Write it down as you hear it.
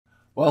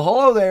Well,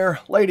 hello there,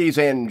 ladies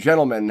and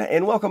gentlemen,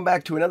 and welcome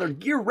back to another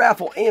gear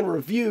raffle and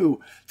review.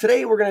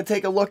 Today we're going to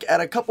take a look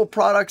at a couple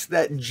products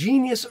that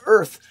Genius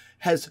Earth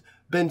has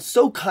been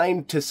so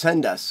kind to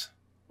send us.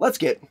 Let's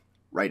get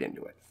right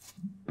into it.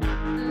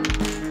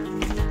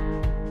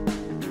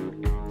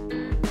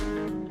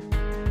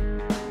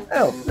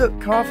 Oh, look,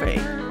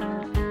 coffee.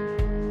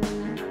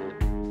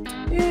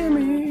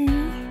 Yummy.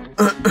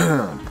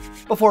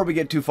 Before we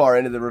get too far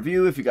into the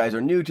review, if you guys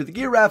are new to the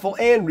gear raffle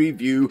and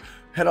review,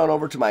 head on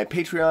over to my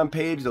Patreon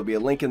page. There'll be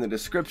a link in the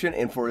description,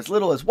 and for as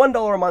little as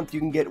 $1 a month, you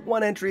can get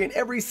one entry in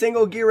every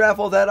single gear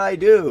raffle that I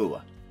do.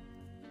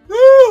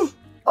 Woo!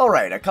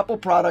 Alright, a couple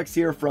products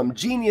here from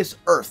Genius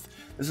Earth.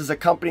 This is a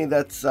company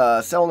that's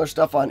selling their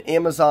stuff on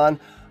Amazon.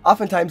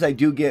 Oftentimes I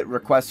do get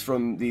requests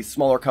from these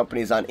smaller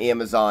companies on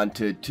Amazon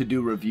to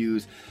do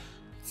reviews.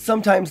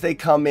 Sometimes they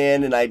come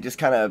in and I just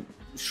kind of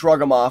shrug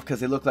them off because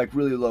they look like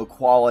really low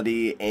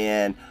quality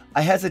and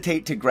I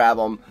hesitate to grab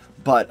them.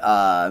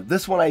 But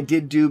this one I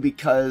did do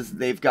because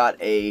they've got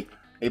a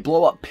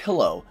blow-up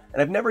pillow.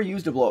 And I've never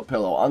used a blow-up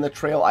pillow. On the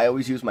trail, I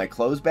always use my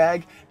clothes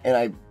bag. And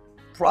I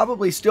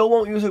probably still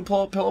won't use a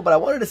blow-up pillow, but I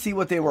wanted to see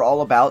what they were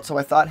all about. So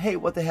I thought, hey,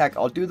 what the heck,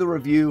 I'll do the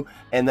review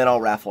and then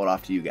I'll raffle it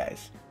off to you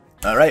guys.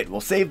 All right, we'll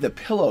save the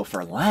pillow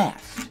for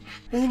last.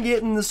 And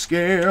getting the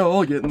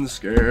scale, getting the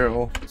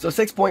scale. So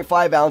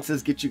 6.5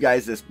 ounces, get you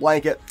guys this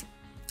blanket.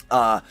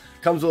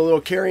 Comes with a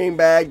little carrying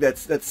bag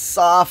that's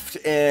soft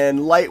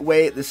and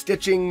lightweight. The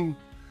stitching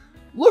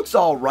looks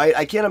all right.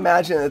 I can't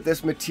imagine that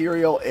this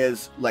material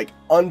is like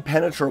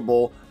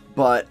unpenetrable,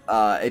 but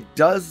it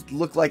does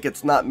look like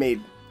it's not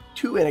made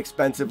too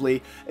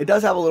inexpensively. It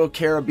does have a little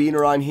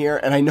carabiner on here,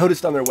 and I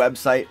noticed on their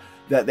website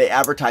that they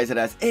advertise it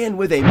as, and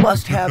with a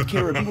must-have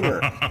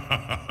carabiner.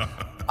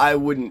 I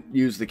wouldn't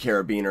use the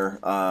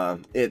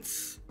carabiner.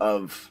 It's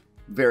of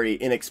very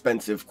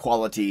inexpensive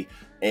quality,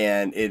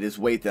 and it is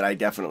weight that I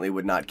definitely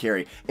would not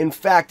carry. In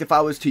fact, if I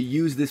was to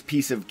use this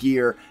piece of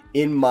gear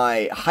in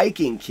my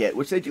hiking kit,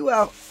 which they do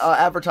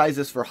advertise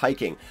this for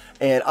hiking,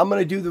 and I'm going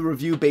to do the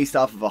review based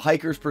off of a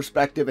hiker's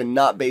perspective and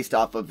not based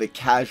off of the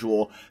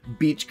casual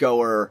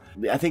beachgoer.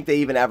 I think they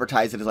even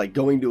advertise it as like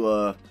going to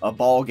a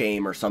ball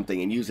game or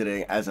something and use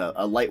it as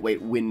a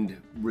lightweight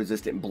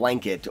wind-resistant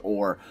blanket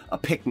or a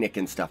picnic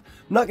and stuff.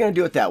 I'm not going to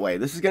do it that way.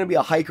 This is going to be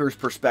a hiker's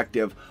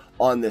perspective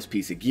on this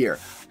piece of gear.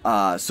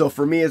 So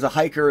for me as a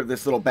hiker,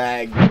 this little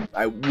bag,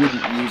 I wouldn't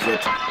use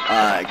it.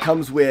 It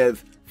comes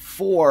with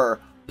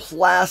 4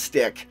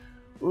 plastic.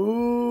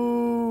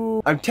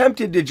 Ooh. I'm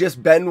tempted to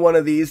just bend one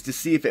of these to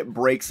see if it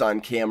breaks on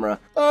camera.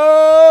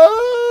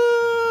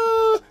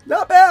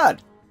 Not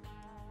bad.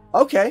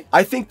 Okay.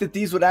 I think that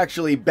these would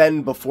actually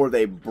bend before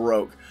they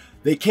broke.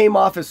 They came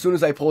off as soon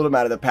as I pulled them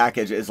out of the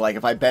package. It's like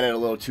if I bent it a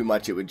little too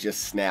much, it would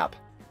just snap.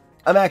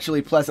 I'm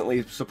actually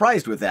pleasantly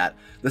surprised with that.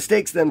 The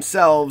stakes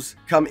themselves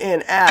come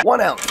in at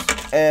 1 ounce.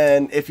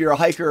 And if you're a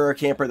hiker or a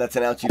camper, that's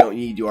an ounce you don't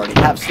need. You already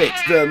have stakes.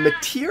 The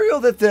material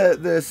that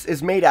this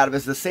is made out of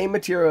is the same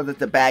material that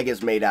the bag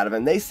is made out of.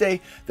 And they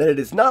say that it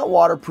is not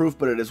waterproof,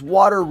 but it is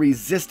water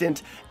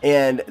resistant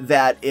and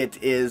that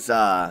it is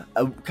kind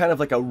of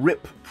like a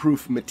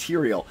rip-proof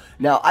material.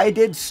 Now, I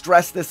did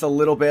stress this a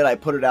little bit. I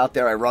put it out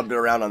there. I rubbed it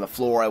around on the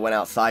floor. I went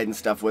outside and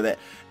stuff with it.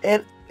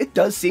 And it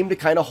does seem to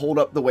kind of hold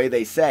up the way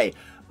they say.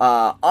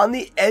 On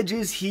the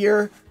edges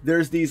here,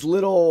 there's these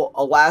little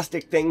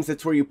elastic things.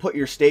 That's where you put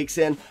your stakes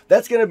in.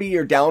 That's going to be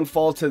your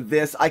downfall to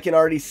this. I can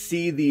already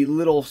see the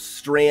little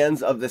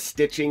strands of the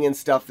stitching and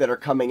stuff that are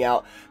coming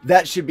out.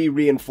 That should be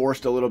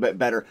reinforced a little bit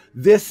better.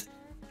 This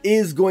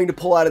is going to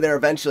pull out of there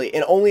eventually,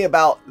 and only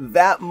about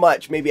that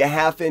much, maybe a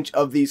 ½ inch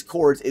of these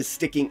cords is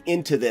sticking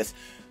into this.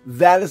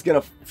 That is going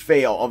to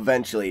fail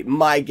eventually,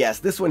 my guess.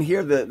 This one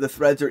here, the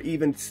threads are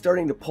even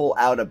starting to pull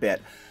out a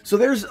bit. So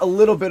there's a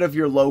little bit of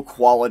your low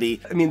quality.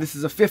 I mean, this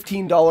is a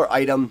 $15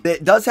 item.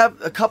 It does have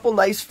a couple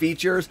nice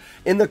features.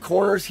 In the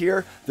corners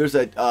here, there's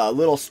a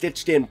little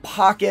stitched in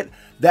pocket.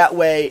 That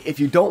way, if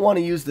you don't want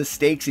to use the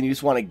stakes and you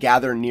just want to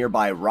gather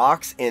nearby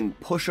rocks and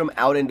push them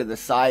out into the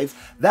sides,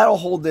 that'll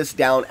hold this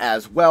down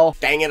as well.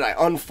 Dang it, I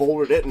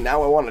unfolded it and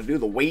now I want to do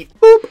the weight.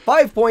 Boop,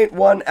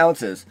 5.1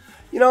 ounces.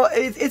 You know,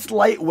 it's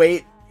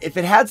lightweight. If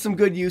it had some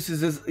good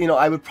uses,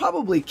 I would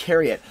probably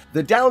carry it.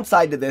 The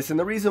downside to this, and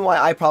the reason why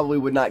I probably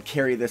would not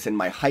carry this in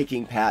my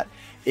hiking pack,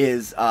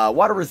 is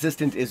water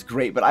resistant is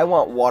great, but I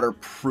want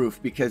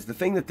waterproof because the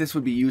thing that this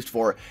would be used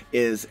for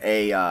is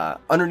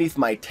underneath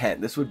my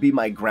tent. This would be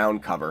my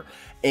ground cover.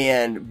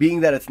 And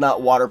being that it's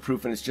not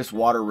waterproof and it's just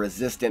water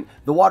resistant,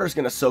 the water's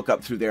going to soak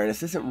up through there and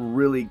this isn't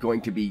really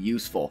going to be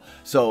useful.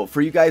 So for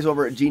you guys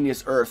over at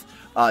Genius Earth,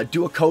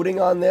 do a coating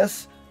on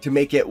this to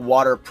make it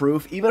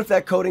waterproof, even if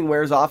that coating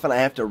wears off and I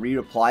have to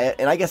reapply it.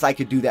 And I guess I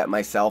could do that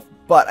myself,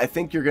 but I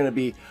think you're going to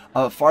be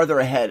farther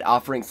ahead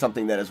offering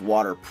something that is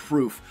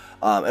waterproof.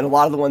 And a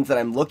lot of the ones that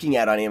I'm looking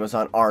at on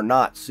Amazon are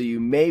not. So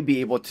you may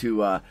be able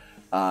to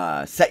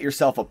set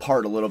yourself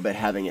apart a little bit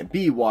having it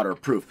be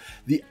waterproof.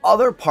 The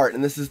other part,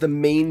 and this is the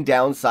main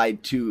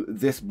downside to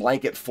this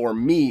blanket for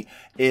me,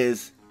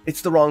 is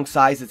it's the wrong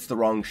size, it's the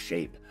wrong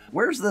shape.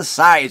 Where's the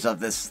size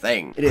of this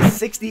thing? It is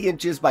 60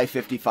 inches by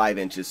 55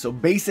 inches. So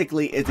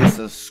basically it is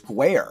a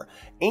square,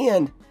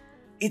 and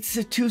it's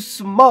a too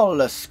small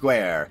a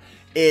square.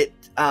 It,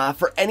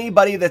 for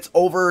anybody that's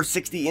over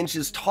 60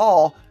 inches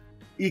tall,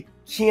 you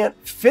can't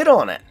fit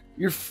on it.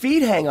 Your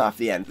feet hang off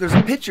the end. There's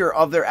a picture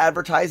of their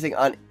advertising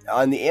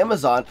on the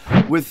Amazon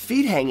with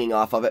feet hanging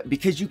off of it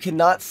because you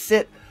cannot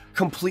sit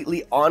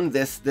completely on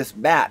this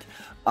mat.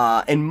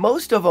 And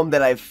most of them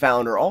that I've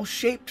found are all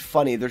shaped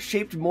funny. They're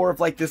shaped more of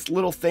like this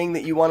little thing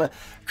that you want to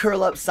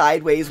curl up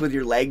sideways with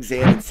your legs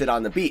in and sit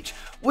on the beach,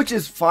 which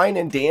is fine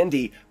and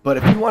dandy. But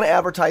if you want to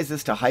advertise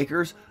this to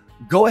hikers,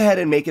 go ahead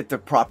and make it the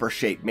proper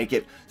shape. Make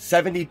it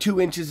 72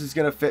 inches is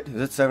going to fit.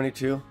 Is it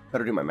 72?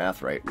 Better do my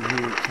math right.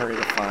 Carry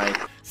the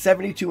 5.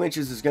 72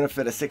 inches is going to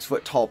fit a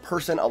 6-foot tall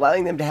person,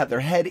 allowing them to have their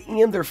head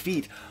and their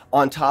feet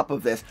on top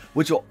of this,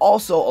 which will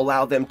also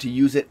allow them to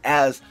use it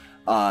as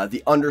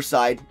the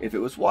underside, if it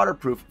was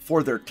waterproof,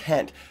 for their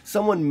tent.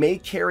 Someone may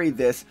carry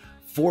this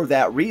for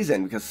that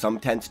reason, because some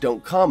tents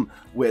don't come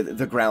with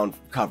the ground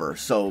cover,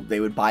 so they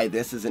would buy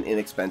this as an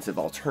inexpensive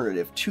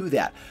alternative to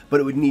that, but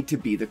it would need to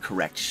be the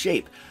correct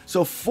shape.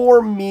 So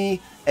for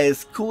me,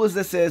 as cool as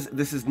this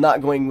is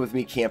not going with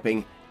me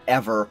camping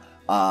ever,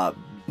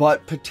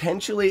 but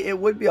potentially it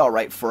would be all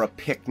right for a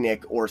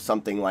picnic or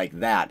something like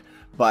that.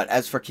 But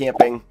as for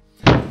camping,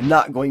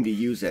 not going to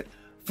use it.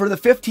 For the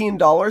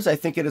 $15, I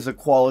think it is a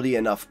quality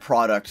enough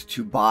product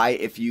to buy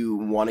if you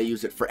want to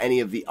use it for any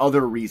of the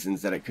other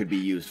reasons that it could be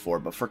used for.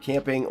 But for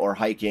camping or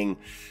hiking,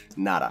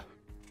 nada.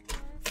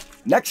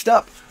 Next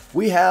up,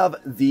 we have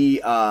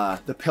the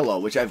pillow,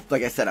 which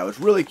like I said, I was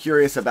really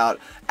curious about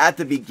at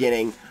the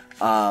beginning.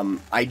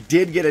 I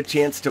did get a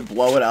chance to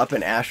blow it up,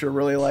 and Asher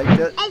really liked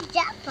it. I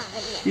jump on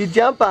it. You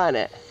jump on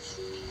it.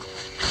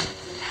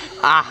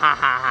 Ah ha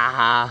ha ha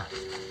ha.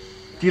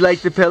 Do you like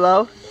the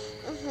pillow?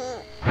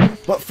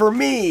 But for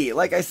me,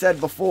 like I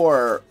said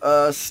before,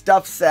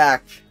 stuff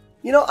sack,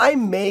 you know, I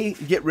may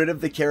get rid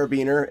of the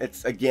carabiner.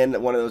 It's, again,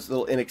 one of those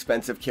little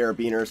inexpensive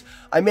carabiners.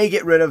 I may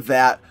get rid of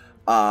that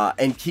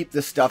and keep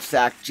the stuff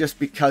sack just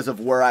because of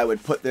where I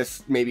would put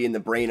this, maybe in the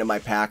brain of my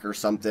pack or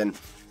something,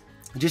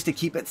 just to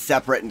keep it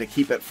separate and to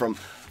keep it from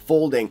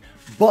folding.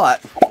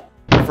 But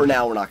for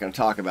now, we're not going to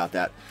talk about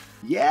that.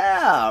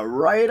 Yeah,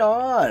 right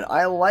on.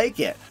 I like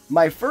it.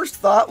 My first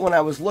thought when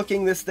I was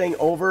looking this thing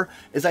over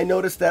is I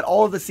noticed that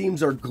all of the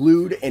seams are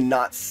glued and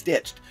not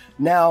stitched.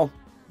 Now,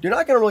 you're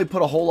not going to really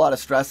put a whole lot of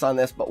stress on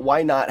this, but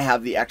why not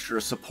have the extra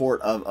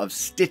support of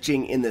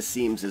stitching in the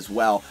seams as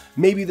well?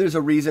 Maybe there's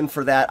a reason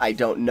for that. I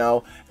don't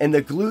know. And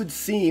the glued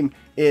seam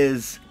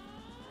is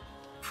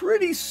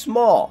pretty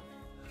small,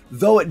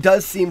 though it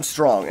does seem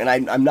strong, and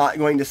I'm not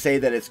going to say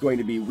that it's going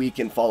to be weak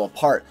and fall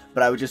apart,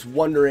 but I was just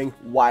wondering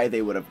why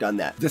they would have done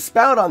that. The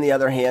spout, on the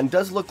other hand,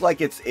 does look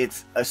like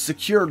it's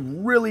secured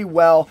really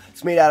well.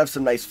 It's made out of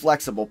some nice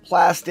flexible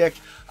plastic.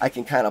 I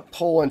can kind of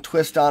pull and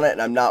twist on it,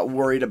 and I'm not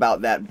worried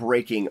about that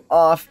breaking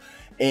off.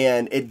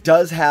 And it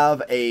does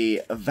have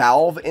a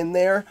valve in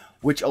there,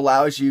 which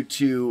allows you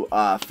to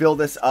fill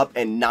this up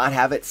and not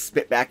have it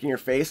spit back in your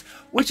face,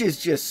 which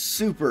is just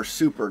super,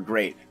 super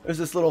great. There's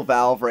this little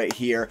valve right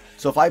here.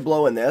 So if I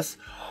blow in this,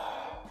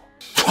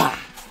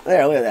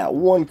 there, look at that,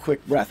 one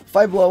quick breath. If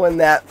I blow in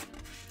that,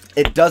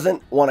 it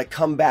doesn't want to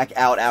come back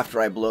out after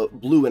I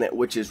blew in it,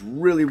 which is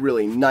really,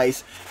 really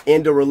nice.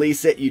 And to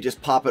release it, you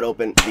just pop it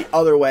open the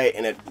other way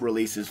and it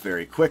releases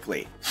very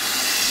quickly.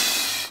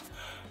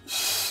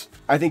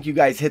 I think you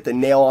guys hit the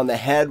nail on the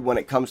head when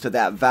it comes to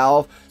that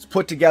valve. It's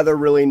put together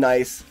really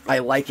nice. I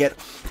like it.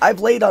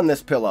 I've laid on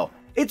this pillow.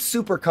 It's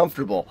super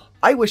comfortable.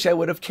 I wish I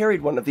would have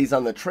carried one of these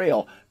on the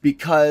trail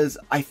because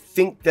I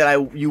think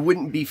that you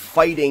wouldn't be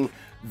fighting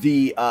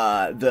the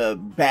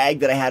bag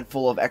that I had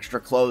full of extra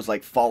clothes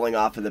like falling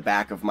off of the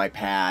back of my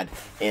pad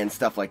and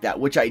stuff like that,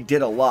 which I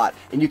did a lot.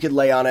 And you could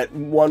lay on it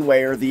one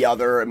way or the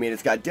other. I mean,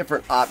 it's got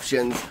different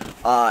options.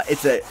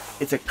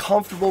 It's a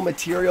comfortable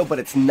material, but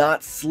it's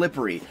not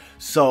slippery.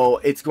 So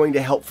it's going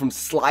to help from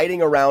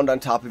sliding around on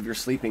top of your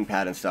sleeping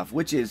pad and stuff,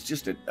 which is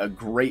just a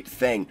great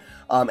thing.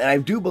 And I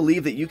do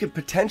believe that you could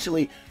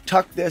potentially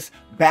tuck this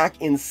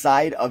back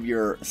inside of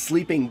your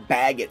sleeping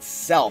bag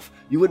itself.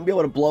 You wouldn't be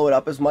able to blow it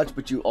up as much,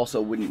 but you also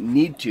wouldn't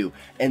need to.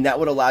 And that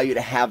would allow you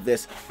to have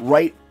this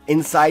right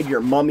inside your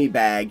mummy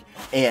bag,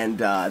 and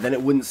then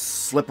it wouldn't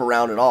slip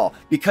around at all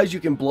because you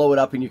can blow it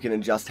up and you can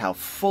adjust how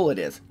full it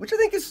is, which I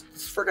think is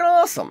freaking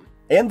awesome.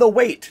 And the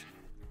weight.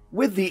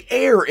 With the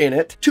air in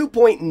it,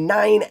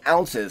 2.9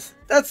 ounces.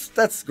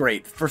 That's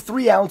great. For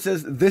 3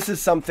 ounces, this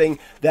is something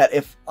that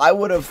if I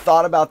would have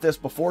thought about this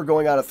before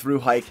going on a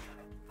through hike,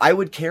 I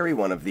would carry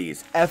one of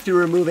these. After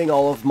removing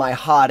all of my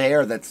hot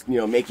air that's, you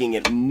know, making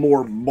it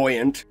more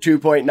buoyant,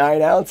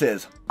 2.9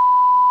 ounces.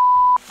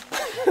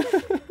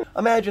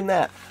 Imagine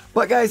that.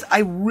 But guys,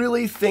 I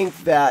really think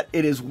that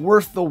it is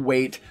worth the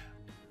wait.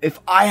 If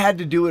I had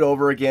to do it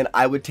over again,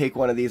 I would take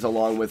one of these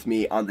along with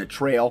me on the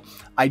trail.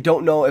 I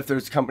don't know if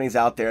there's companies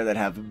out there that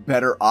have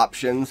better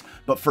options,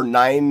 but for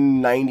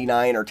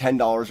 $9.99 or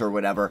 $10 or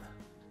whatever,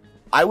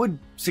 I would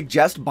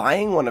suggest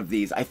buying one of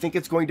these. I think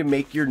it's going to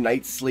make your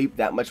night's sleep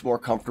that much more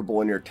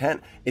comfortable in your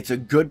tent. It's a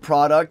good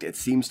product. It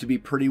seems to be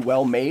pretty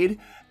well made.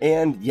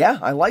 And yeah,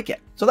 I like it.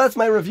 So that's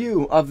my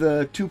review of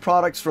the 2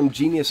 products from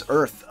Genius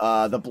Earth.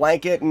 The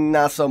blanket,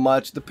 not so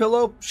much. The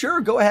pillow, sure,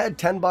 go ahead,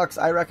 10 bucks.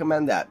 I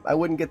recommend that. I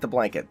wouldn't get the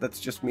blanket. That's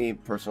just me,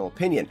 personal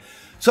opinion.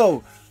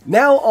 So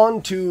now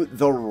on to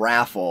the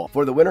raffle.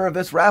 For the winner of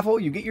this raffle,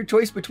 you get your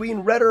choice between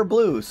red or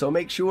blue. So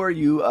make sure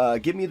you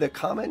give me the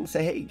comment and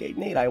say, hey,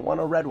 Nate, I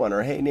want a red one,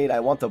 or hey, Nate, I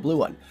want the blue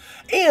one.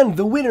 And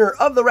the winner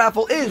of the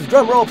raffle is,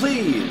 drumroll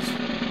please,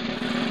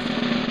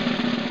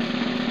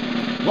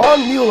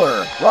 Ron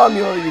Mueller. Ron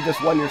Mueller, you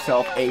just won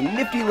yourself a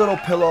nifty little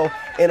pillow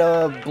and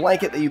a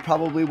blanket that you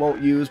probably won't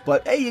use,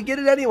 but hey, you get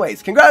it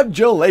anyways.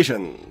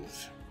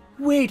 Congratulations.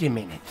 Wait a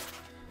minute.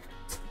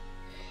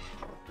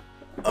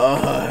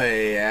 Oh,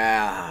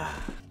 yeah.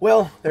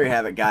 Well, there you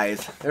have it,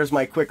 guys. There's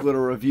my quick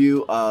little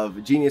review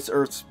of Genius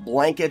Earth's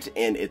blanket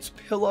and its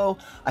pillow.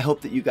 I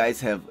hope that you guys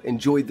have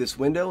enjoyed this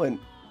window. And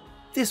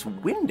this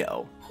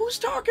window? Who's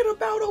talking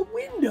about a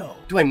window?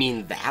 Do I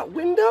mean that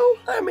window?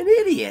 I'm an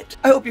idiot.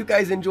 I hope you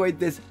guys enjoyed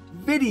this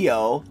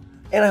video,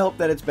 and I hope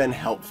that it's been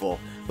helpful.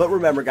 But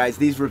remember, guys,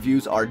 these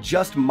reviews are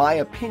just my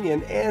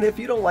opinion, and if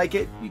you don't like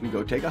it, you can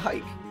go take a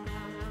hike.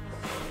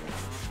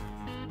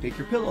 Take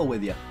your pillow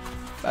with you.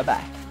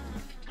 Bye-bye.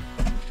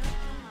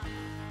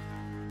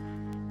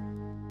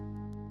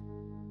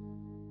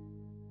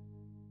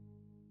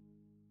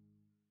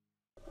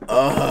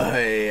 Oh,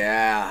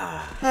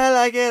 yeah. I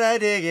like it, I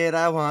dig it,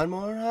 I want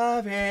more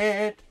of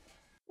it.